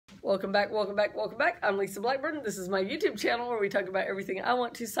Welcome back, welcome back, welcome back. I'm Lisa Blackburn. This is my YouTube channel where we talk about everything I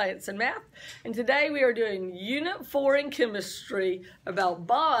want to, science and math. And today we are doing Unit 4 in Chemistry about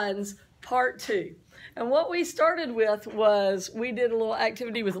bonds, Part 2. And what we started with was we did a little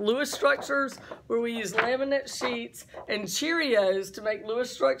activity with Lewis structures where we use laminate sheets and Cheerios to make Lewis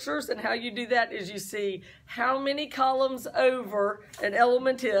structures. And how you do that is you see how many columns over an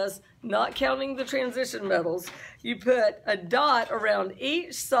element is, not counting the transition metals. You put a dot around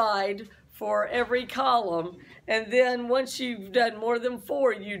each side for every column, and then once you've done more than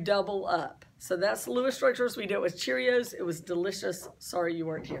 4, you double up. So that's Lewis structures. We did it with Cheerios. It was delicious. Sorry you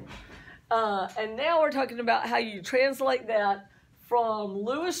weren't here. And now we're talking about how you translate that from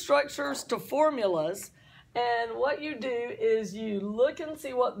Lewis structures to formulas. And what you do is you look and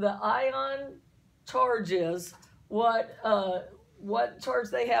see what the ion charge is, what charge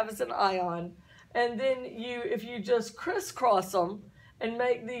they have as an ion, and then if you just crisscross them and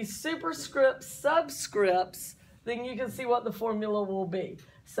make these superscripts subscripts, then you can see what the formula will be.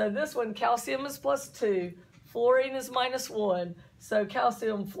 So this one, calcium is +2, fluorine is -1. So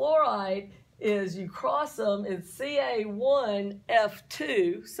calcium fluoride is, you cross them, it's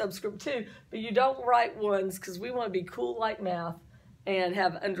Ca1F2, subscript 2, but you don't write ones because we want to be cool like math and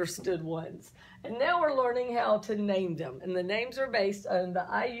have understood ones. And now we're learning how to name them. And the names are based on the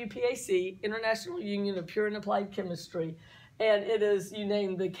IUPAC, International Union of Pure and Applied Chemistry. And it is, you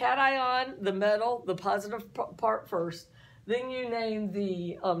name the cation, the metal, the positive part first. Then you name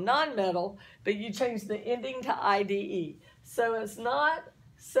the non-metal, but you change the ending to IDE. So it's not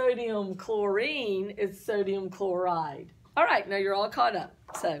sodium chlorine, it's sodium chloride. All right, now you're all caught up.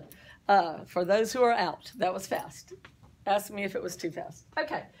 So for those who are out, that was fast. Ask me if it was too fast.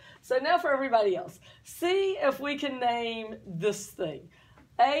 Okay, so now for everybody else. See if we can name this thing.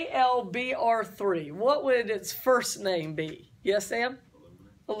 AlBr3. What would its first name be? Yes, Sam?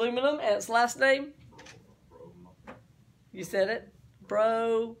 Aluminum. And its last name? You said it?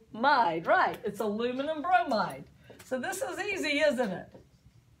 Bromide. Right, it's aluminum bromide. So this is easy, isn't it?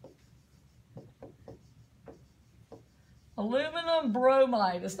 Aluminum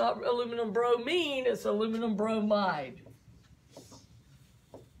bromide. It's not aluminum bromine, it's aluminum bromide.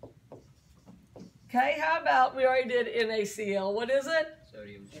 Okay, how about, we already did NaCl. What is it?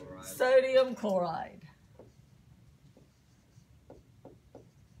 Sodium chloride. Sodium chloride.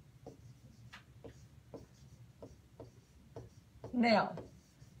 Now,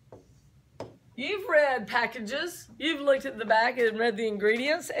 you've read packages, you've looked at the back and read the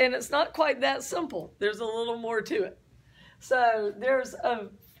ingredients, and it's not quite that simple. There's a little more to it. So there's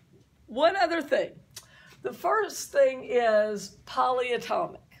one other thing. The first thing is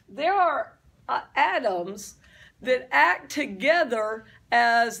polyatomic. There are atoms that act together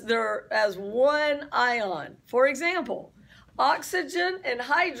as one ion. For example, oxygen and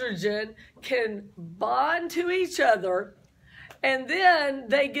hydrogen can bond to each other, and then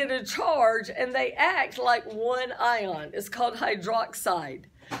they get a charge and they act like one ion. It's called hydroxide.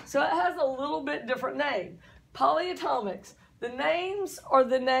 So it has a little bit different name. Polyatomics. The names are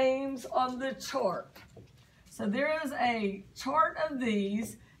the names on the chart. So there is a chart of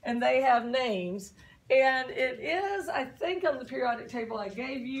these, and they have names. And it is, I think, on the periodic table I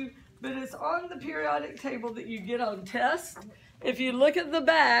gave you, but it's on the periodic table that you get on test. If you look at the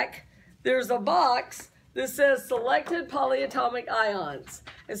back, there's a box that says selected polyatomic ions.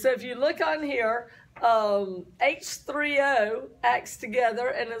 And so if you look on here, H3O acts together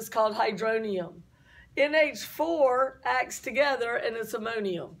and it's called hydronium. NH4 acts together and it's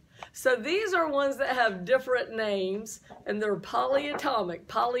ammonium. So these are ones that have different names and they're polyatomic.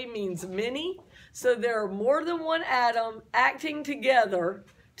 Poly means many. So there are more than one atom acting together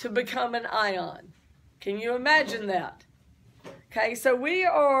to become an ion. Can you imagine that? Okay, so we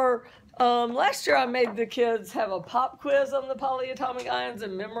are, last year I made the kids have a pop quiz on the polyatomic ions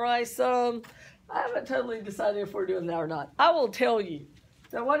and memorize some. I haven't totally decided if we're doing that or not. I will tell you.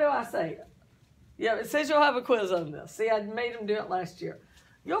 So what do I say? Yeah, it says you'll have a quiz on this. See, I made them do it last year.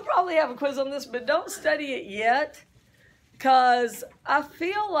 You'll probably have a quiz on this, but don't study it yet, because I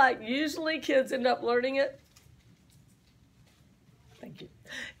feel like usually kids end up learning it. Thank you.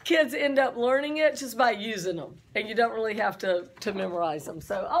 Kids end up learning it just by using them, and you don't really have to memorize them.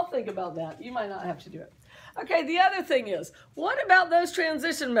 So I'll think about that. You might not have to do it. Okay, the other thing is, what about those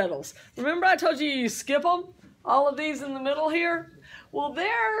transition metals? Remember I told you skip them? All of these in the middle here? Well,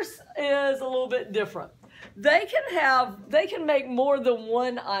 theirs is a little bit different. They can make more than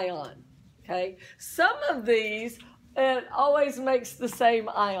one ion, okay? Some of these, it always makes the same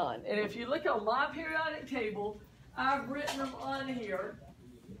ion. And if you look on my periodic table, I've written them on here.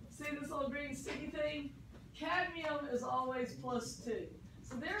 See this little green sticky thing? Cadmium is always +2.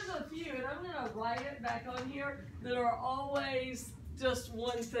 So there's a that are always just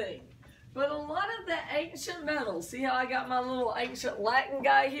one thing. But a lot of the ancient metals, see how I got my little ancient Latin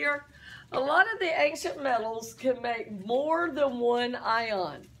guy here? A lot of the ancient metals can make more than one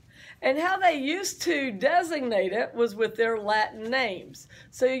ion. And how they used to designate it was with their Latin names.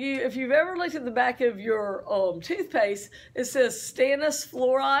 So if you've ever looked at the back of your toothpaste, it says stannous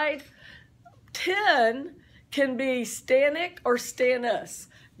fluoride. Tin can be stannic or stannous,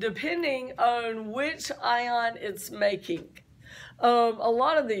 depending on which ion it's making. A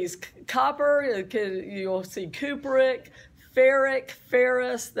lot of these, copper, you'll see cupric, ferric,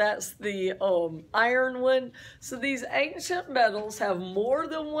 ferrous, that's the iron one. So these ancient metals have more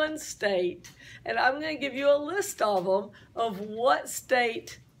than one state, and I'm going to give you a list of them of what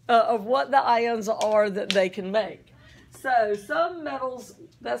state, of what the ions are that they can make. So some metals,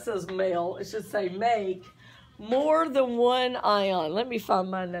 that says male, it should say make more than one ion. Let me find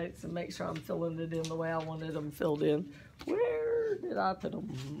my notes and make sure I'm filling it in the way I wanted them filled in. Where did I put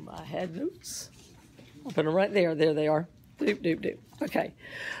them? I had notes. I'll put them right there. There they are. Doop, doop, doop. Okay.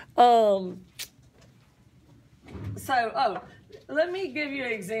 Let me give you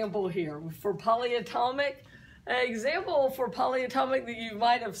an example here for polyatomic. An example for polyatomic that you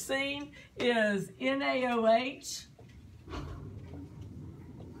might have seen is NaOH.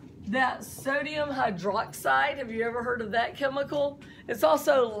 That's sodium hydroxide. Have you ever heard of that chemical? It's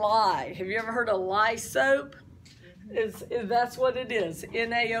also lye. Have you ever heard of lye soap? That's what it is,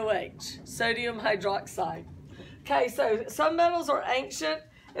 NaOH, sodium hydroxide. Okay, so some metals are ancient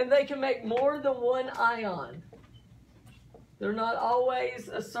and they can make more than one ion. They're not always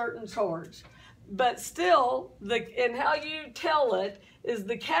a certain charge. But still, and how you tell it is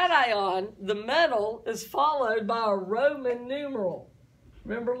the cation, the metal, is followed by a Roman numeral.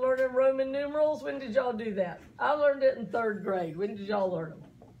 Remember learning Roman numerals? When did y'all do that? I learned it in 3rd grade. When did y'all learn them?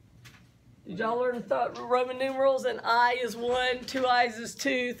 Did y'all learn Roman numerals? And I is 1, 2 I's is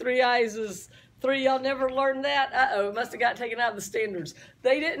 2, 3 I's is 3. Y'all never learned that? Uh-oh, it must have got taken out of the standards.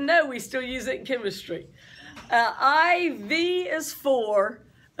 They didn't know we still use it in chemistry. IV is 4,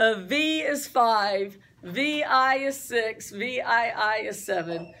 V is 5, VI is 6, VII is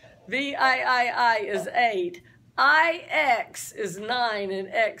 7, VIII is 8, IX is 9, and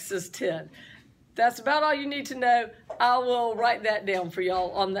X is 10. That's about all you need to know. I will write that down for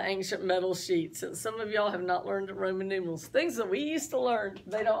y'all on the ancient metal sheet, since some of y'all have not learned Roman numerals. Things that we used to learn,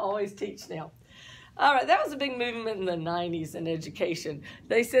 they don't always teach now. All right, that was a big movement in the 90s in education.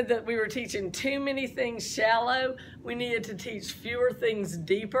 They said that we were teaching too many things shallow. We needed to teach fewer things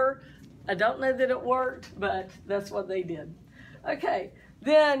deeper. I don't know that it worked, but that's what they did. Okay,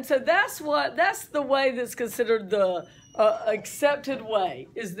 then, so that's the way that's considered the accepted way,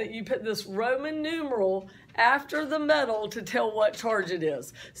 is that you put this Roman numeral after the metal to tell what charge it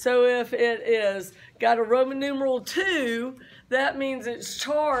is. So if it is got a Roman numeral 2, that means its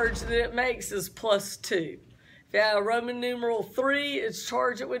charge that it makes is +2. If you had a Roman numeral 3, its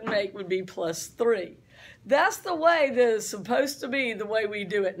charge it would make would be +3. That's the way that it's supposed to be, the way we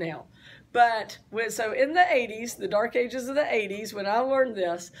do it now. But, so in the 80s, the dark ages of the 80s, when I learned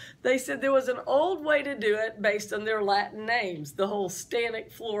this, they said there was an old way to do it based on their Latin names, the whole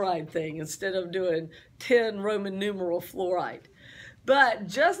stannic fluoride thing, instead of doing 10 Roman numeral fluoride. But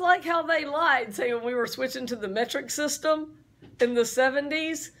just like how they lied, say when we were switching to the metric system in the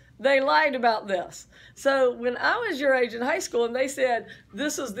 70s, they lied about this. So when I was your age in high school and they said,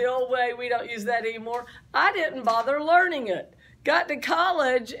 this is the old way, we don't use that anymore, I didn't bother learning it. Got to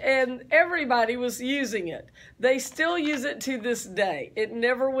college and everybody was using it. They still use it to this day. It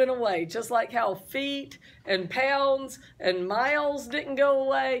never went away. Just like how feet and pounds and miles didn't go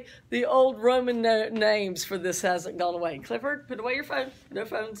away, the old Roman names for this hasn't gone away. Clifford, put away your phone. No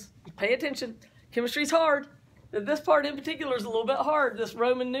phones. Pay attention. Chemistry's hard. This part in particular is a little bit hard, this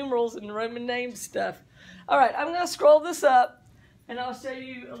Roman numerals and Roman name stuff. All right, I'm going to scroll this up. And I'll show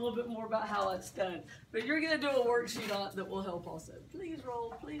you a little bit more about how it's done. But you're going to do a worksheet on it that will help also. Please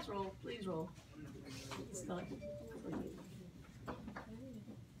roll, please roll, please roll. It's not.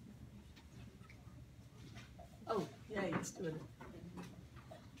 Oh, yay, it's doing it.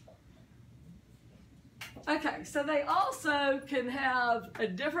 Okay, so they also can have a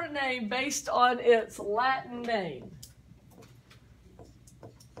different name based on its Latin name.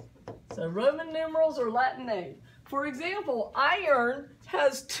 So Roman numerals or Latin name. For example, iron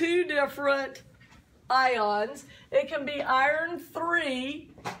has 2 different ions. It can be iron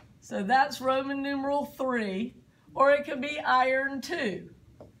 3, so that's Roman numeral 3, or it can be iron 2.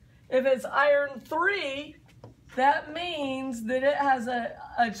 If it's iron 3, that means that it has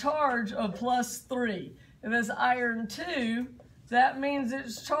a charge of +3. If it's iron 2, that means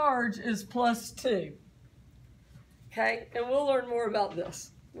its charge is +2. Okay, and we'll learn more about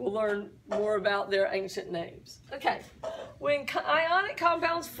this. We'll learn more about their ancient names. Okay, when ionic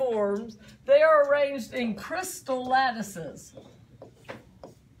compounds form, they are arranged in crystal lattices.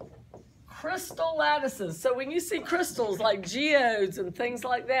 Crystal lattices. So when you see crystals like geodes and things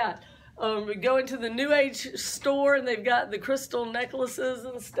like that, we go into the New Age store and they've got the crystal necklaces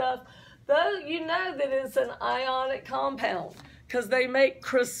and stuff. Though you know that it's an ionic compound because they make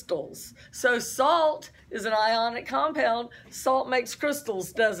crystals. So salt is an ionic compound. Salt makes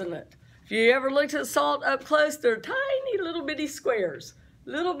crystals, doesn't it? If you ever looked at salt up close, they're tiny little bitty squares,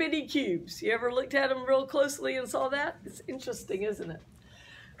 little bitty cubes. You ever looked at them real closely and saw that? It's interesting, isn't it?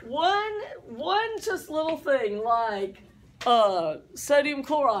 One just little thing like sodium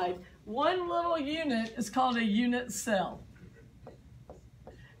chloride, one little unit is called a unit cell.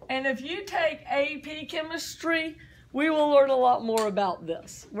 And if you take AP chemistry, we will learn a lot more about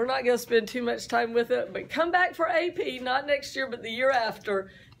this. We're not going to spend too much time with it, but come back for AP, not next year, but the year after.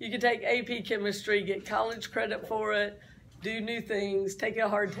 You can take AP chemistry, get college credit for it, do new things, take a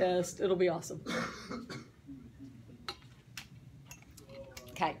hard test. It'll be awesome.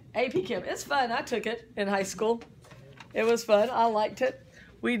 Okay, AP Chem. It's fun. I took it in high school. It was fun. I liked it.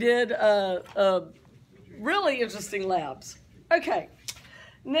 We did really interesting labs. Okay,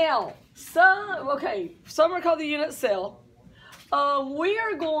 now, some are called the unit cell. We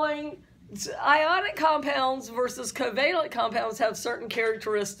are going to, ionic compounds versus covalent compounds have certain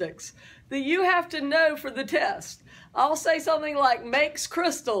characteristics that you have to know for the test. I'll say something like makes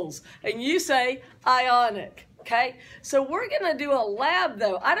crystals, and you say ionic. Okay, so we're going to do a lab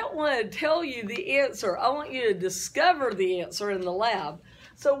though. I don't want to tell you the answer. I want you to discover the answer in the lab.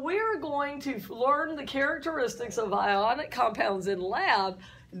 So we're going to learn the characteristics of ionic compounds in lab.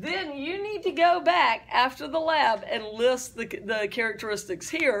 Then you need to go back after the lab and list the characteristics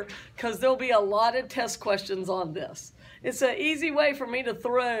here because there'll be a lot of test questions on this. It's an easy way for me to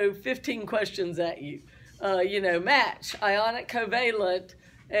throw 15 questions at you. Match, ionic, covalent.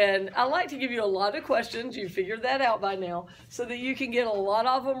 And I like to give you a lot of questions, you figured that out by now, so that you can get a lot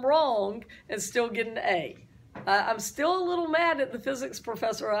of them wrong and still get an A. I'm still a little mad at the physics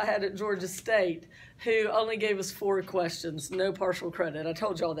professor I had at Georgia State who only gave us 4 questions, no partial credit. I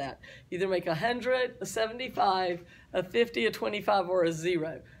told y'all that. Either make 100, a 75, a 50, a 25, or a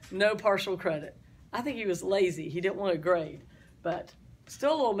 0. No partial credit. I think he was lazy. He didn't want a grade, but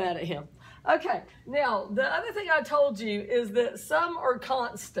still a little mad at him. Okay, now the other thing I told you is that some are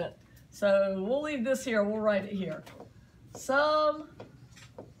constant. So we'll leave this here, we'll write it here. Some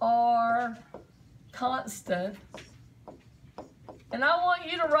are constant. And I want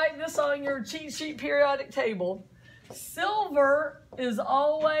you to write this on your cheat sheet periodic table. Silver is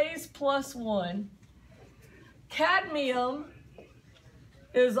always +1. Cadmium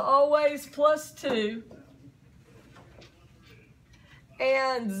is always +2.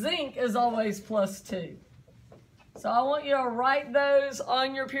 And zinc is always +2. So I want you to write those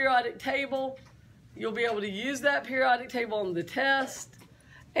on your periodic table. You'll be able to use that periodic table on the test,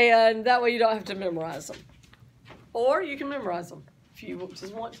 and that way you don't have to memorize them. Or you can memorize them if you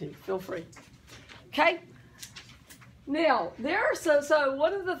just want to. Feel free. Okay? Now, so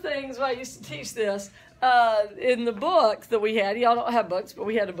one of the things when I used to teach this, in the book that we had, y'all don't have books, but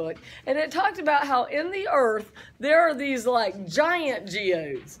we had a book, and it talked about how in the earth there are these like giant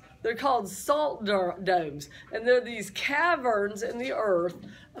geodes. They're called salt domes, and they're these caverns in the earth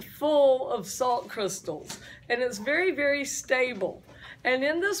full of salt crystals, and it's very, very stable. And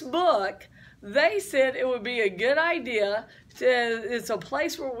in this book, they said it would be a good idea it's a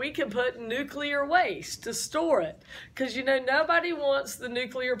place where we can put nuclear waste to store it. Because, nobody wants the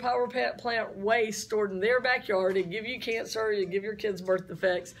nuclear power plant waste stored in their backyard and give you cancer, and give your kids birth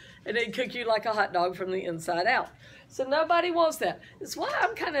defects, and then cook you like a hot dog from the inside out. So nobody wants that. It's why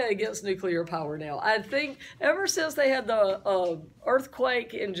I'm kind of against nuclear power now. I think ever since they had the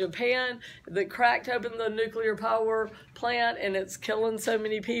earthquake in Japan that cracked open the nuclear power plant and it's killing so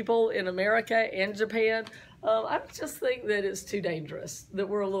many people in America and Japan, I just think that it's too dangerous, that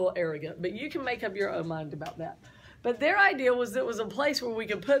we're a little arrogant. But you can make up your own mind about that. But their idea was that it was a place where we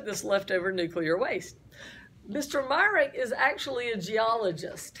could put this leftover nuclear waste. Mr. Myrick is actually a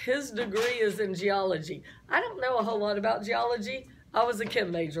geologist. His degree is in geology. I don't know a whole lot about geology. I was a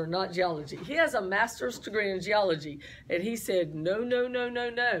chem major, not geology. He has a master's degree in geology, and he said, no, no, no, no,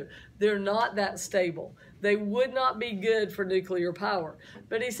 no. They're not that stable. They would not be good for nuclear power.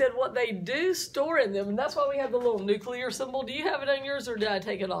 But he said what they do store in them, and that's why we have the little nuclear symbol. Do you have it on yours, or did I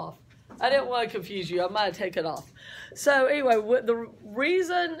take it off? I didn't want to confuse you. I might have taken it off. So anyway, the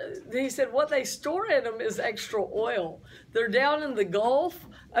reason, he said what they store in them is extra oil. They're down in the Gulf.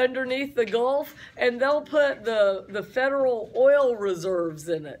 underneath the Gulf, and they'll put the federal oil reserves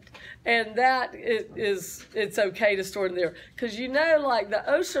in it, and it's okay to store in there, because you know, like the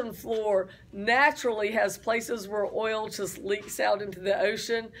ocean floor naturally has places where oil just leaks out into the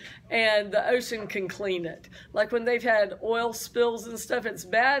ocean, and the ocean can clean it. Like when they've had oil spills and stuff, it's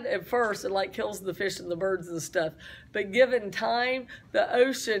bad at first, it like kills the fish and the birds and stuff, but given time, the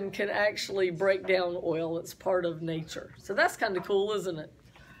ocean can actually break down oil. It's part of nature. So that's kind of cool, isn't it?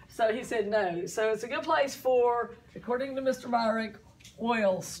 So he said no. So it's a good place for, according to Mr. Myrick,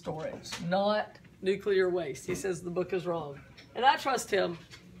 oil storage, not nuclear waste. He says the book is wrong. And I trust him.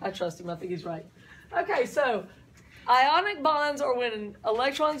 I think he's right. Okay, so ionic bonds are when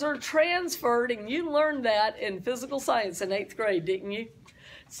electrons are transferred, and you learned that in physical science in 8th grade, didn't you?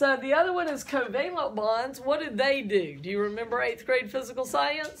 So the other one is covalent bonds. What did they do? Do you remember 8th grade physical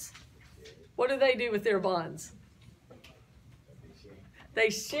science? What do they do with their bonds? They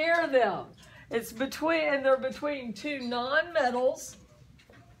share them. They're between two nonmetals.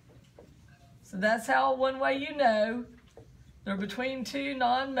 So that's how one way you know. They're between two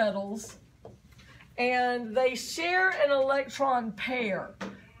nonmetals. And they share an electron pair.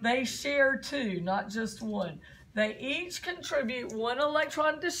 They share two, not just one. They each contribute one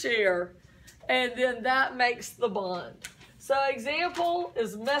electron to share, and then that makes the bond. So example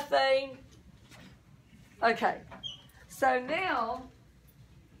is methane. Okay, so now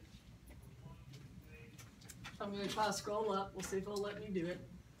I'm going to try to scroll up. We'll see if it'll let me do it.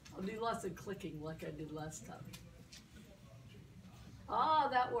 I'll do lots of clicking like I did last time. Ah,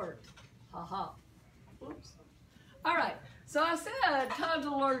 that worked. Ha-ha. Oops. All right. So I said time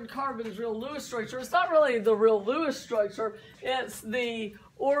to learn carbon's real Lewis structure. It's not really the real Lewis structure. It's the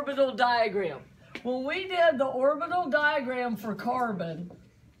orbital diagram. When we did the orbital diagram for carbon,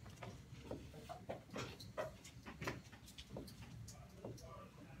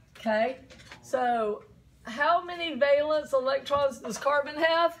 okay, so how many valence electrons does carbon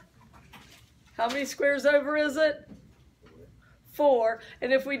have? How many squares over is it? 4.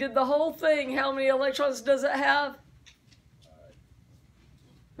 And if we did the whole thing, how many electrons does it have?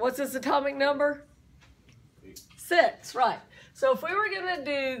 What's its atomic number? 6, right. So if we were going to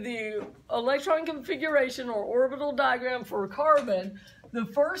do the electron configuration or orbital diagram for carbon, the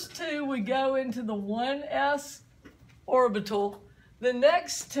first two would go into the 1s orbital. The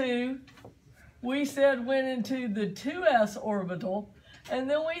next two, we said, went into the 2s orbital. And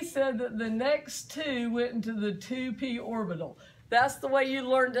then we said that the next two went into the 2p orbital. That's the way you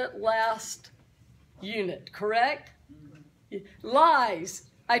learned it last unit, correct? Lies.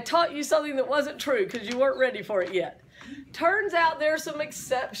 I taught you something that wasn't true because you weren't ready for it yet. Turns out there are some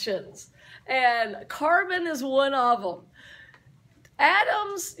exceptions, and carbon is one of them.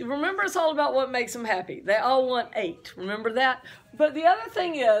 Atoms, remember, it's all about what makes them happy. They all want 8. Remember that? But the other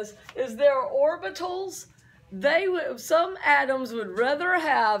thing is there are orbitals. Some atoms would rather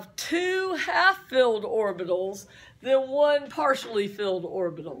have 2 half-filled orbitals than 1 partially filled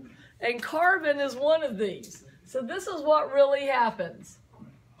orbital. And carbon is one of these. So this is what really happens.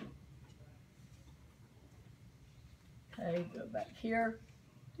 Okay, go back here.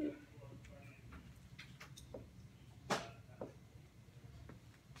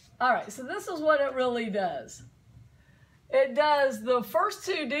 All right, so this is what it really does. It does, the first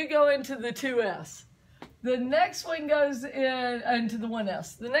two do go into the 2s. The next one goes into the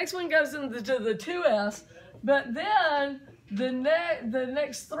 1s. The next one goes into the 2s, but then the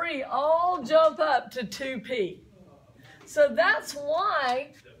next 3 all jump up to 2p. So that's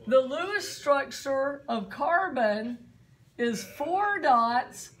why the Lewis structure of carbon is 4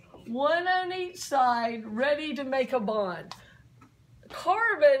 dots, 1 on each side, ready to make a bond.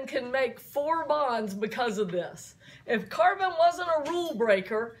 Carbon can make 4 bonds because of this. If carbon wasn't a rule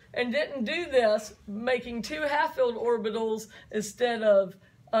breaker and didn't do this, making 2 half-filled orbitals instead of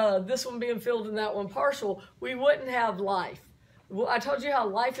this one being filled and that one partial, we wouldn't have life. Well, I told you how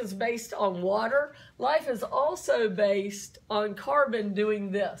life is based on water. Life is also based on carbon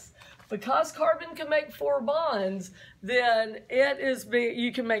doing this. Because carbon can make 4 bonds, then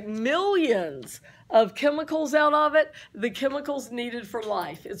you can make millions of chemicals out of it, the chemicals needed for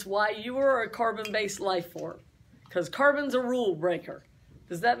life. It's why you are a carbon-based life form, because carbon's a rule breaker.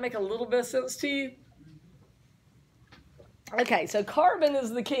 Does that make a little bit of sense to you? Okay, so carbon is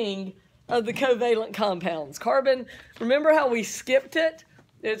the king of the covalent compounds. Carbon, remember how we skipped it?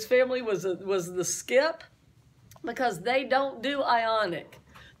 Its family was the skip, because they don't do ionic.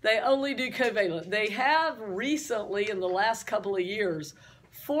 They only do covalent. They have recently, in the last couple of years,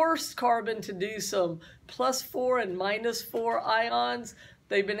 forced carbon to do some +4 and -4 ions.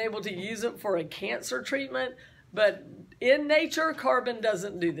 They've been able to use it for a cancer treatment, but In nature, carbon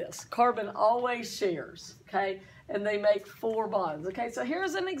doesn't do this. Carbon always shares, okay? And they make 4 bonds, okay? So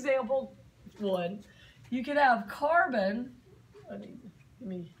here's an example one. You could have carbon,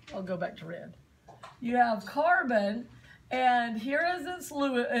 I'll go back to red. You have carbon, and here is its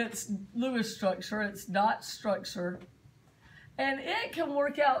Lewis structure, its dot structure, and it can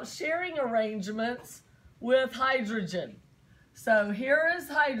work out sharing arrangements with hydrogen. So here is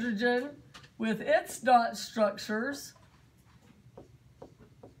hydrogen with its dot structures.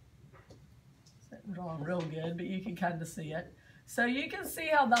 Didn't draw real good, but you can kind of see it. So you can see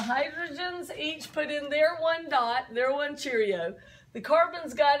how the hydrogens each put in their 1 dot, their 1 Cheerio. The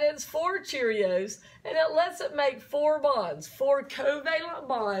carbon's got its 4 Cheerios, and it lets it make 4 bonds, 4 covalent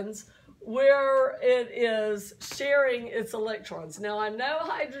bonds, where it is sharing its electrons. Now I know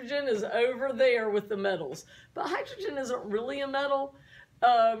hydrogen is over there with the metals, but hydrogen isn't really a metal.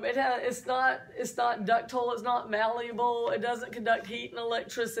 It's not ductile, it's not malleable, it doesn't conduct heat and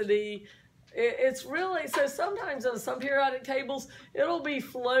electricity. It's really, so sometimes in some periodic tables, it'll be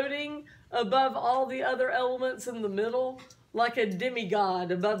floating above all the other elements in the middle, like a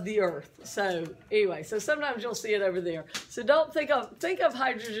demigod above the earth. So anyway, so sometimes you'll see it over there. So don't think of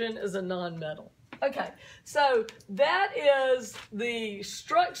hydrogen as a non-metal. Okay, so that is the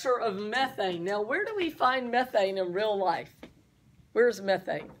structure of methane. Now, where do we find methane in real life? Where's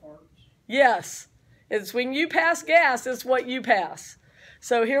methane? Yes, it's when you pass gas, it's what you pass.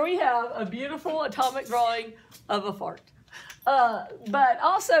 So here we have a beautiful atomic drawing of a fart. But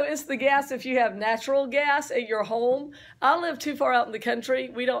also it's the gas if you have natural gas at your home. I live too far out in the country.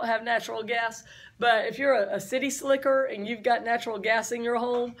 We don't have natural gas. But if you're a city slicker and you've got natural gas in your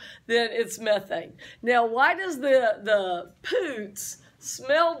home, then it's methane. Now, why does the poots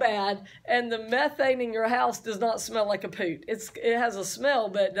smell bad and the methane in your house does not smell like a poot? It has a smell,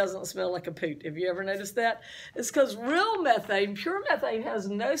 but it doesn't smell like a poot. Have you ever noticed that? It's because real methane, pure methane, has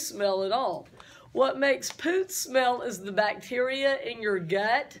no smell at all. What makes poots smell is the bacteria in your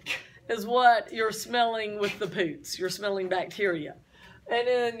gut is what you're smelling with the poots. You're smelling bacteria. And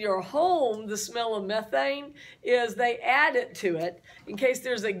in your home, the smell of methane is they add it to it in case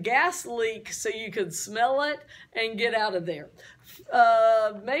there's a gas leak so you could smell it and get out of there.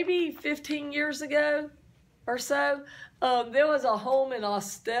 Maybe 15 years ago or so, there was a home in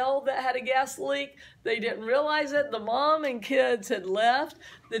Austell that had a gas leak. They didn't realize it. The mom and kids had left.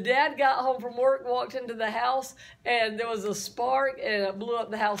 The dad got home from work, walked into the house, and there was a spark, and it blew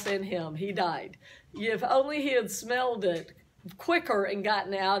up the house and him. He died. If only he had smelled it quicker and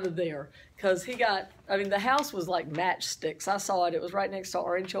gotten out of there, because the house was like matchsticks. I saw it. It was right next to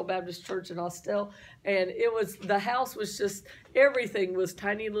Orange Hill Baptist Church in Austell, and the house was just, everything was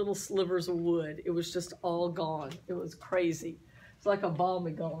tiny little slivers of wood. It was just all gone. It was crazy. It's like a bomb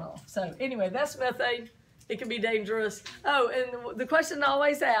had gone off. So anyway, that's methane. It can be dangerous. Oh, and the question I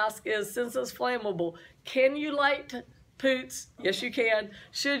always ask is, since it's flammable, can you light poots? Yes, you can.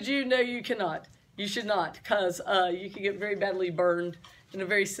 Should you? No, you cannot. You should not, because you can get very badly burned in a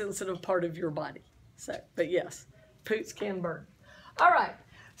very sensitive part of your body. So, but yes, poots can burn. All right.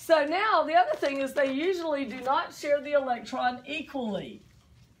 So now the other thing is they usually do not share the electron equally.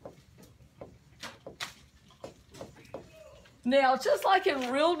 Now, just like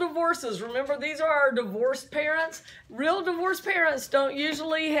in real divorces, remember these are our divorced parents. Real divorced parents don't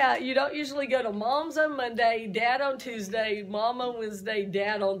usually go to mom's on Monday, dad on Tuesday, mom on Wednesday,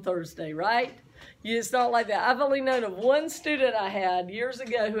 dad on Thursday, right? It's not like that. I've only known of one student I had years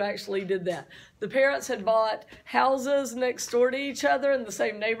ago who actually did that. The parents had bought houses next door to each other in the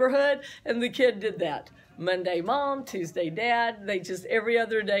same neighborhood, and the kid did that. Monday mom, Tuesday dad, they just every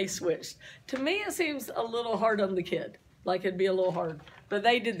other day switched. To me, it seems a little hard on the kid. Like it'd be a little hard, but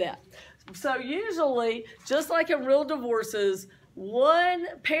they did that. So usually, just like in real divorces, one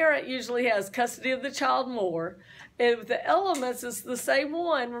parent usually has custody of the child more. And with the elements, it's the same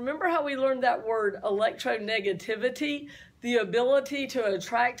one. Remember how we learned that word electronegativity? The ability to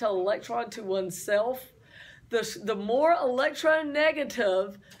attract an electron to oneself. The more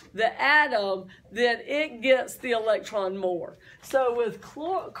electronegative the atom, then it gets the electron more. So with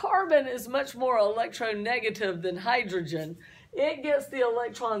carbon is much more electronegative than hydrogen. It gets the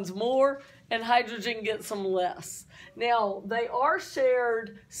electrons more and hydrogen gets them less. Now, they are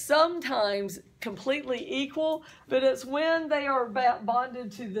shared sometimes completely equal, but it's when they are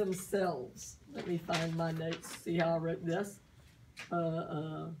bonded to themselves. Let me find my notes, see how I wrote this.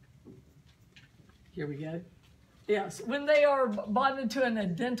 Here we go. Yes, when they are bonded to an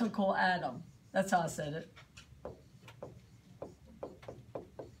identical atom. That's how I said it.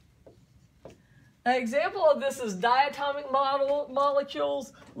 An example of this is diatomic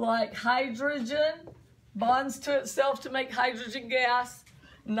molecules like hydrogen bonds to itself to make hydrogen gas.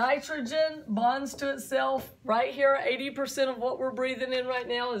 Nitrogen bonds to itself. Right here, 80% of what we're breathing in right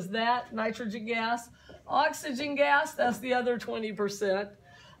now is that nitrogen gas. Oxygen gas, that's the other 20%.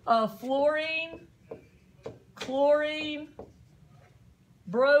 Fluorine, chlorine,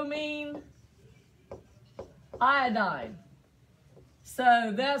 bromine, iodine.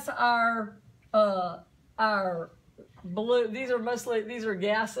 So that's our blue. These are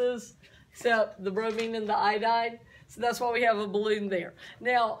gases, except the bromine and the iodine. So that's why we have a balloon there.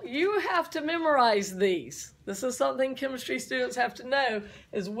 Now, you have to memorize these. This is something chemistry students have to know,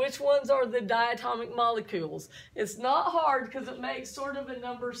 is which ones are the diatomic molecules. It's not hard because it makes sort of a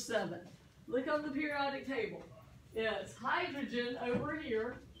number 7. Look on the periodic table. It's hydrogen over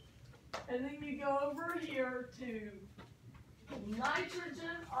here, and then you go over here to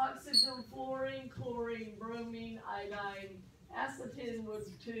nitrogen, oxygen, fluorine, chlorine, bromine, iodine. Acetylene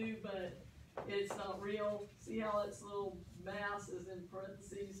was 2, but it's not real. See how its little mass is in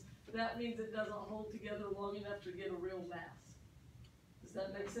parentheses? That means it doesn't hold together long enough to get a real mass. Does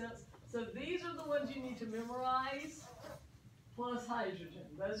that make sense? So these are the ones you need to memorize, plus hydrogen.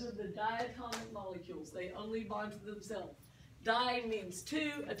 Those are the diatomic molecules. They only bond to themselves. Di means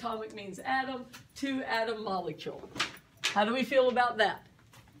 2, atomic means atom, 2 atom molecule. How do we feel about that?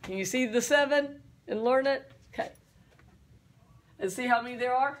 Can you see the 7 and learn it? Okay. And see how many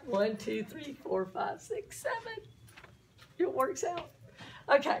there are? 1, 2, 3, 4, 5, 6, 7. It works out.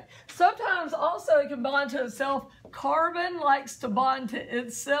 Okay. Sometimes also it can bond to itself. Carbon likes to bond to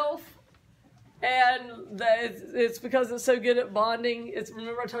itself. And it's because it's so good at bonding.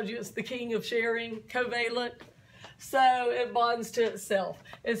 Remember I told you it's the king of sharing, covalent. So it bonds to itself.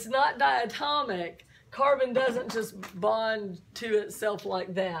 It's not diatomic. Carbon doesn't just bond to itself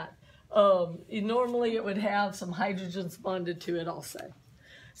like that. Normally it would have some hydrogens bonded to it also.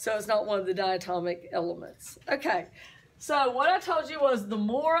 So it's not one of the diatomic elements. Okay, so what I told you was the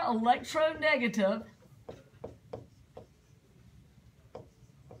more electronegative,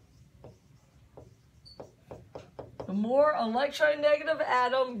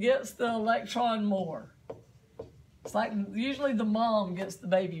 atom gets the electron more. It's like usually the mom gets the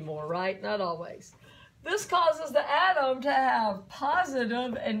baby more, right? Not always. This causes the atom to have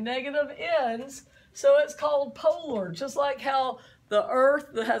positive and negative ends, so it's called polar, just like how the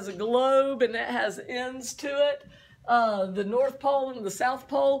Earth has a globe and it has ends to it, the North Pole and the South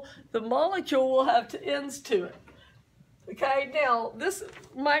Pole, the molecule will have ends to it. Okay, now this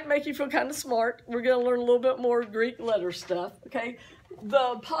might make you feel kind of smart. We're going to learn a little bit more Greek letter stuff, okay?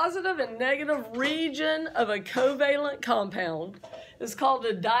 The positive and negative region of a covalent compound is called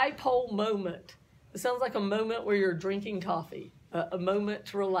a dipole moment. It sounds like a moment where you're drinking coffee, a moment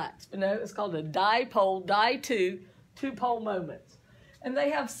to relax. But no, it's called a dipole, two-pole moments. And they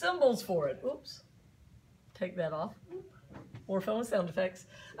have symbols for it. Oops, take that off. More fun with sound effects.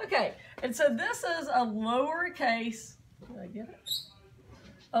 Okay, and so this is a lowercase, did I get it?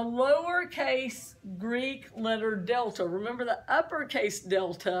 A lowercase Greek letter delta. Remember the uppercase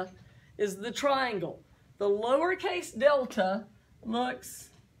delta is the triangle. The lowercase delta looks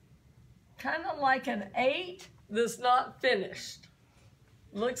kind of like an 8 that's not finished.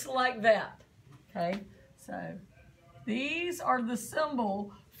 Looks like that, okay? So these are the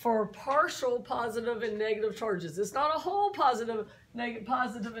symbol for partial positive and negative charges. It's not a whole positive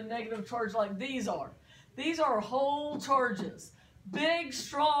and negative charge like these are. These are whole charges. Big,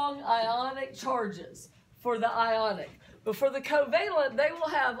 strong ionic charges for the ionic. But for the covalent, they will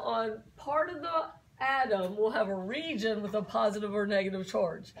have on part of the atom will have a region with a positive or negative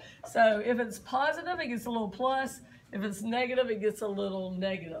charge. So if it's positive, it gets a little plus. If it's negative, it gets a little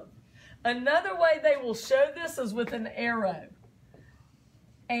negative. Another way they will show this is with an arrow.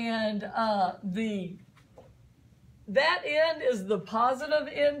 And that end is the positive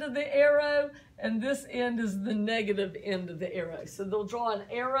end of the arrow, and this end is the negative end of the arrow. So they'll draw an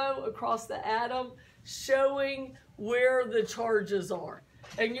arrow across the atom showing where the charges are.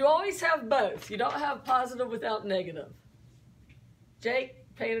 And you always have both. You don't have positive without negative. Jake,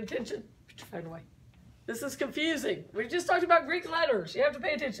 paying attention? Put your phone away. This is confusing. We just talked about Greek letters. You have to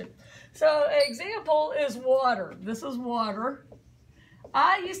pay attention. So an example is water. This is water.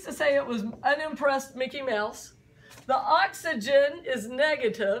 I used to say it was unimpressed Mickey Mouse. The oxygen is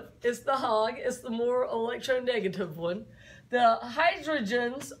negative. It's the hog. It's the more electronegative one. The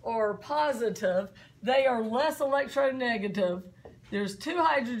hydrogens are positive. They are less electronegative. There's 2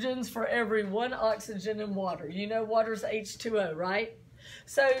 hydrogens for every 1 oxygen in water. You know water's H2O, right?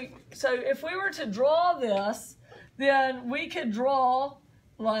 So if we were to draw this, then we could draw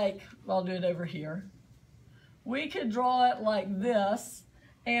like, I'll do it over here. We could draw it like this,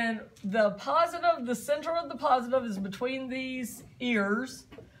 And the positive, the center of the positive is between these ears.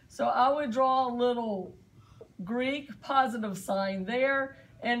 So I would draw a little Greek positive sign there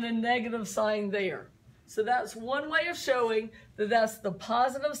and a negative sign there. So that's one way of showing that that's the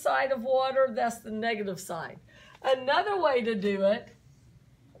positive side of water, that's the negative side. Another way to do it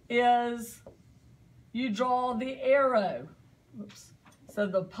is you draw the arrow. Oops. So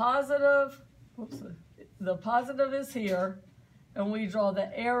the positive is here, and we draw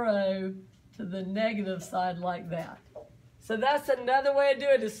the arrow to the negative side like that. So that's another way to do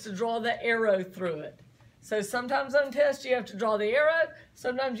it, is to draw the arrow through it. So sometimes on tests you have to draw the arrow,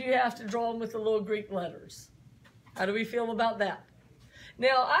 sometimes you have to draw them with the little Greek letters. How do we feel about that?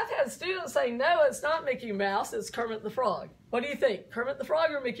 Now, I've had students say, no, it's not Mickey Mouse, it's Kermit the Frog. What do you think, Kermit the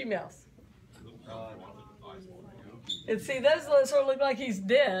Frog or Mickey Mouse? And see, those sort of look like he's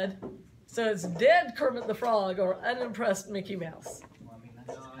dead. So it's dead Kermit the Frog or unimpressed Mickey Mouse. Well, I mean,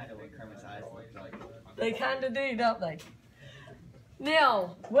 that's kind of what Kermit's eyes look like. They kind of do, don't they?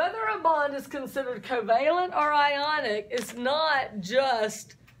 Now, whether a bond is considered covalent or ionic, it's not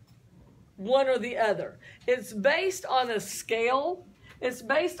just one or the other. It's based on a scale. It's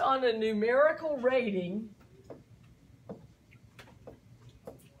based on a numerical rating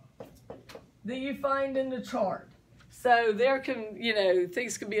that you find in the chart. So there can,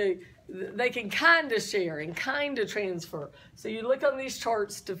 things can be, they can kind of share and kind of transfer. So you look on these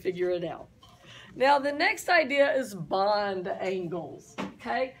charts to figure it out. Now the next idea is bond angles,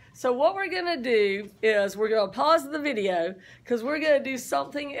 okay? So what we're gonna do is we're gonna pause the video because we're gonna do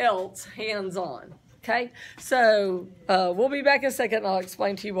something else hands-on, okay? So we'll be back in a second and I'll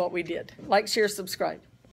explain to you what we did. Like, share, subscribe.